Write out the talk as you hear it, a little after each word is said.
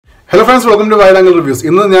Hello friends, welcome to Wide Angle Reviews.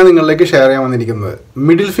 ഇന്ന് ഞാൻ നിങ്ങളിലേക്ക് ഷെയർ ചെയ്യാൻ വന്നിരിക്കുന്നത്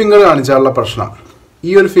മിഡിൽ ഫിംഗർ കാണിച്ചാലുള്ള പ്രശ്നം.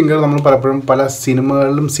 ഈ ഒരു ഫിംഗർ നമ്മൾ പലപ്പോഴും പല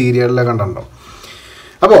സിനിമകളിലും സീരിയലിലും കണ്ടിട്ടുണ്ടാവും.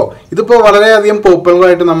 അപ്പോൾ ഇതിപ്പോൾ വളരെയധികം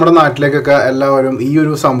പോപ്പുലറായിട്ട് നമ്മുടെ നാട്ടിലേക്കൊക്കെ എല്ലാവരും ഈ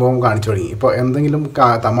ഒരു സംഭവം കാണിച്ചു തുടങ്ങി. ഇപ്പോൾ എന്തെങ്കിലും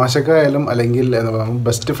തമാശക്കായാലും അല്ലെങ്കിൽ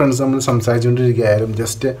ബെസ്റ്റ് ഫ്രണ്ട്സ് നമ്മൾ സംസാരിച്ചുകൊണ്ടിരിക്കുകയായാലും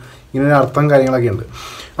ജസ്റ്റ് ഇങ്ങനെ അർത്ഥം കാര്യങ്ങളൊക്കെ ഉണ്ട്.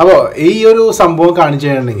 അപ്പോൾ ഈ ഒരു സംഭവം കാണിച്ചു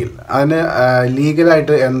കഴിഞ്ഞിട്ടുണ്ടെങ്കിൽ അതിന്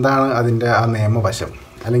ലീഗലായിട്ട് എന്താണ് അതിൻ്റെ ആ നിയമവശം,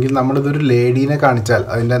 അല്ലെങ്കിൽ നമ്മളിതൊരു ലേഡീനെ കാണിച്ചാൽ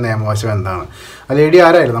അതിൻ്റെ നിയമവശം എന്താണ്? ആ ലേഡി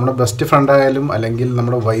ആരായാലും, നമ്മുടെ ബെസ്റ്റ് ഫ്രണ്ട് ആയാലും അല്ലെങ്കിൽ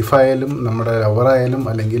നമ്മുടെ വൈഫായാലും നമ്മുടെ ലവറായാലും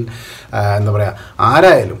അല്ലെങ്കിൽ എന്താ പറയുക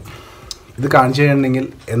ആരായാലും ഇത് കാണിച്ചു കഴിഞ്ഞിട്ടുണ്ടെങ്കിൽ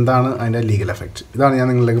എന്താണ് അതിൻ്റെ ലീഗൽ എഫക്റ്റ്? ഇതാണ് ഞാൻ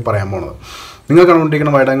നിങ്ങളിലേക്ക് പറയാൻ പോകുന്നത്. നിങ്ങൾ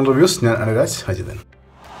കണ്ടുകൊണ്ടിരിക്കുന്ന വൈഡ് ആംഗിൾ റിവ്യൂസ്. ഞാൻ അനുരാജ് അജിതൻ.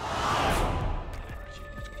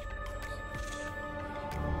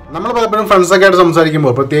 നമ്മൾ പലപ്പോഴും ഫ്രണ്ട്സൊക്കെ ആയിട്ട്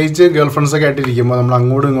സംസാരിക്കുമ്പോൾ, പ്രത്യേകിച്ച് ഗേൾ ഫ്രണ്ട്സൊക്കെ ആയിട്ട് ഇരിക്കുമ്പോൾ നമ്മൾ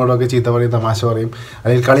അങ്ങോട്ടും ഇങ്ങോട്ടും ചീത്ത പറയും, തമാശ പറയും,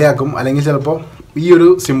 അല്ലെങ്കിൽ കളിയാക്കും, അല്ലെങ്കിൽ ചിലപ്പോൾ ഈ ഒരു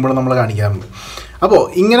സിമ്പിൾ നമ്മൾ കാണിക്കാറുണ്ട്. അപ്പോൾ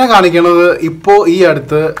ഇങ്ങനെ കാണിക്കുന്നത് ഇപ്പോൾ ഈ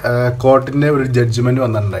അടുത്ത് കോർട്ടിൻ്റെ ഒരു ജഡ്ജ്മെൻറ്റ്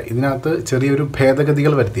വന്നിട്ടുണ്ട്. ഇതിനകത്ത് ചെറിയൊരു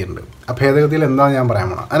ഭേദഗതികൾ വരുത്തിയിട്ടുണ്ട്. ആ ഭേദഗതികൾ എന്താണെന്ന് ഞാൻ പറയാൻ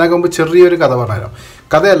പോകണം. അതിനൊക്കെ മുമ്പ് ചെറിയൊരു കഥ പറഞ്ഞുതരാം.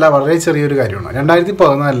 കഥയല്ല, വളരെ ചെറിയൊരു കാര്യമാണ്.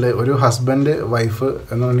 2014 ഒരു ഹസ്ബൻഡ് വൈഫ്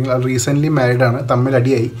എന്ന് പറഞ്ഞാൽ അത് റീസെൻ്റ്ലി മാരീഡാണ്, തമ്മിൽ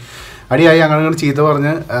അടിയായി അങ്ങനെ ചീത്ത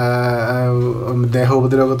പറഞ്ഞ്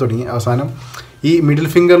ദേഹോപദ്രവമൊക്കെ തുടങ്ങി. അവസാനം ഈ മിഡിൽ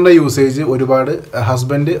ഫിംഗറിൻ്റെ യൂസേജ് ഒരുപാട്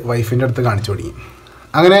ഹസ്ബൻഡ് വൈഫിൻ്റെ അടുത്ത് കാണിച്ചു തുടങ്ങി.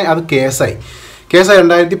 അങ്ങനെ അത് കേസായി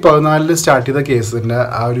 2014 സ്റ്റാർട്ട് ചെയ്ത കേസിൻ്റെ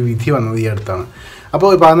ആ ഒരു വിധി വന്നത് ഈ അടുത്താണ്. അപ്പോൾ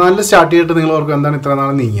 2014 സ്റ്റാർട്ട് ചെയ്തിട്ട് നിങ്ങൾ ഓർക്കും എന്താണ് ഇത്ര നാൾ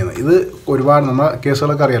നീങ്ങിയത്? ഇത് ഒരുപാട് നമ്മുടെ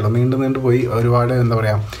കേസുകളൊക്കെ അറിയാമല്ലോ, നീണ്ടു പോയി ഒരുപാട് എന്താ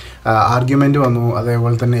പറയുക ആർഗ്യുമെൻ്റ് വന്നു,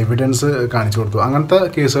 അതേപോലെ തന്നെ എവിഡൻസ് കാണിച്ചു കൊടുത്തു. അങ്ങനത്തെ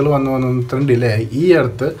കേസുകൾ വന്നു ഇത്രയും ഡിലേ ആയി. ഈ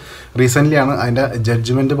അടുത്ത് റീസെൻ്റ്ലിയാണ് അതിൻ്റെ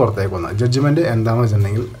ജഡ്ജ്മെൻറ്റ് പുറത്തേക്ക് വന്നത്. ജഡ്ജ്മെൻറ്റ് എന്താണെന്ന്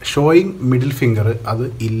വെച്ചിട്ടുണ്ടെങ്കിൽ ഷോയിങ് മിഡിൽ ഫിംഗർ അത്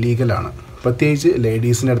ഇല്ലീഗലാണ്. പ്രത്യേകിച്ച്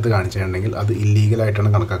ലേഡീസിൻ്റെ അടുത്ത് കാണിച്ചിട്ടുണ്ടെങ്കിൽ അത് ഇല്ലീഗലായിട്ടാണ്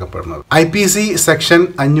കണക്കാക്കപ്പെടുന്നത്. IPC സെക്ഷൻ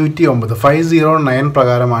 509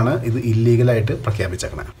 പ്രകാരമാണ് ഇത് ഇല്ലീഗലായിട്ട്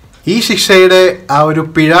പ്രഖ്യാപിച്ചേക്കുന്നത്. ഈ ശിക്ഷയുടെ ആ ഒരു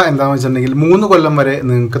പിഴ എന്താണെന്ന് വെച്ചിട്ടുണ്ടെങ്കിൽ 3 കൊല്ലം വരെ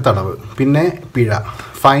നിങ്ങൾക്ക് തടവ്, പിന്നെ പിഴ,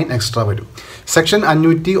 ഫൈൻ എക്സ്ട്രാ വരും. സെക്ഷൻ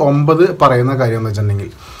 509 പറയുന്ന കാര്യം എന്ന്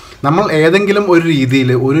വെച്ചിട്ടുണ്ടെങ്കിൽ നമ്മൾ ഏതെങ്കിലും ഒരു രീതിയിൽ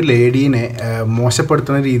ഒരു ലേഡീനെ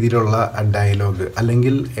മോശപ്പെടുത്തുന്ന രീതിയിലുള്ള ഡയലോഗ്,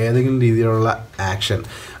 അല്ലെങ്കിൽ ഏതെങ്കിലും രീതിയിലുള്ള ആക്ഷൻ,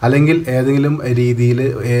 അല്ലെങ്കിൽ ഏതെങ്കിലും രീതിയിൽ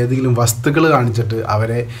ഏതെങ്കിലും വസ്തുക്കൾ കാണിച്ചിട്ട്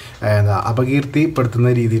അവരെ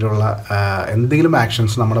അപകീർത്തിപ്പെടുത്തുന്ന രീതിയിലുള്ള എന്തെങ്കിലും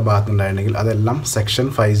ആക്ഷൻസ് നമ്മുടെ ഭാഗത്തുനിന്നുണ്ടായിട്ടുണ്ടെങ്കിൽ അതെല്ലാം സെക്ഷൻ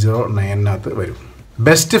 509 വരും.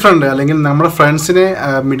 ബെസ്റ്റ് ഫ്രണ്ട് അല്ലെങ്കിൽ നമ്മുടെ ഫ്രണ്ട്സിനെ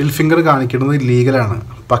മിഡിൽ ഫിംഗർ കാണിക്കുന്നത് ലീഗലാണ്.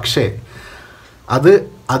 പക്ഷേ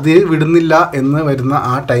അത് വിടുന്നില്ല എന്ന് വരുന്ന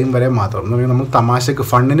ആ ടൈം വരെ മാത്രം. എന്ന് പറഞ്ഞാൽ നമ്മൾ തമാശക്ക്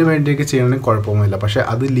ഫണ്ണിന് വേണ്ടിയൊക്കെ ചെയ്യണമെങ്കിൽ കുഴപ്പമൊന്നുമില്ല. പക്ഷേ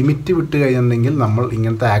അത് ലിമിറ്റ് വിട്ട് കഴിഞ്ഞിട്ടുണ്ടെങ്കിൽ നമ്മൾ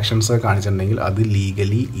ഇങ്ങനത്തെ ആക്ഷൻസ് കാണിച്ചിട്ടുണ്ടെങ്കിൽ അത്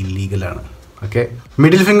ലീഗലി ഇല്ലീഗലാണ്. ഓക്കെ,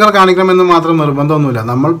 മിഡിൽ ഫിംഗർ കാണിക്കണമെന്ന് മാത്രം നിർബന്ധമൊന്നുമില്ല.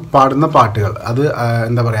 നമ്മൾ പാടുന്ന പാട്ടുകൾ അത്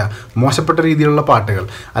എന്താ പറയുക മോശപ്പെട്ട രീതിയിലുള്ള പാട്ടുകൾ,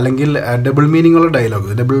 അല്ലെങ്കിൽ ഡബിൾ മീനിങ് ഉള്ള ഡയലോഗ്,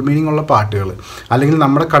 ഡബിൾ മീനിങ് ഉള്ള പാട്ടുകൾ, അല്ലെങ്കിൽ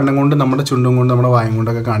നമ്മുടെ കണ്ണും കൊണ്ട് നമ്മുടെ ചുണ്ടും കൊണ്ട് നമ്മുടെ വായും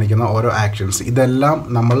കൊണ്ടൊക്കെ കാണിക്കുന്ന ഓരോ ആക്ഷൻസ്, ഇതെല്ലാം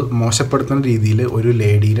നമ്മൾ മോശപ്പെടുത്തുന്ന രീതിയിൽ ഒരു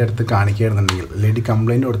ലേഡീൻ്റെ അടുത്ത് കാണിക്കുകയാണെന്നുണ്ടെങ്കിൽ, ലേഡി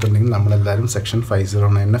കംപ്ലയിൻറ്റ് കൊടുത്തിട്ടുണ്ടെങ്കിൽ നമ്മളെല്ലാവരും സെക്ഷൻ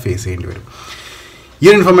 509 ഫേസ് ചെയ്യേണ്ടി വരും.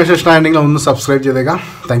 ഈ ഒരു ഇൻഫർമേഷൻ ഇഷ്ടമായിട്ടുണ്ടെങ്കിൽ ഒന്ന് സബ്സ്ക്രൈബ് ചെയ്തേക്കാം.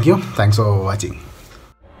 Thanks for watching.